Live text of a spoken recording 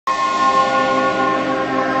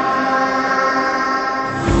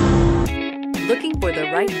Looking for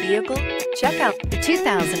the right vehicle? Check out the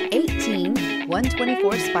 2018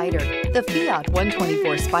 124 Spider. The Fiat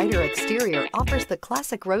 124 Spider exterior offers the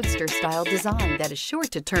classic roadster-style design that is sure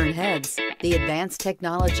to turn heads. The advanced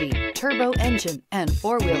technology, turbo engine, and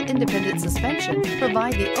four-wheel independent suspension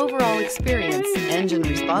provide the overall experience, engine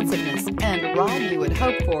responsiveness, and ride you would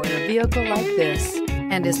hope for in a vehicle like this,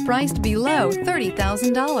 and is priced below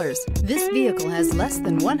 $30,000. This vehicle has less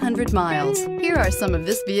than 100 miles. Here are some of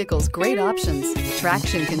this vehicle's great options: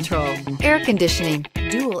 traction control, air conditioning,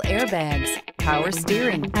 dual airbags, power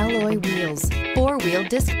steering, alloy wheels, four-wheel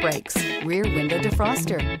disc brakes, rear window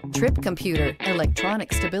defroster, trip computer,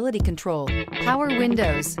 electronic stability control, power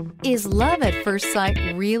windows. Is love at first sight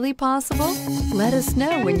really possible? Let us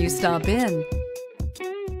know when you stop in.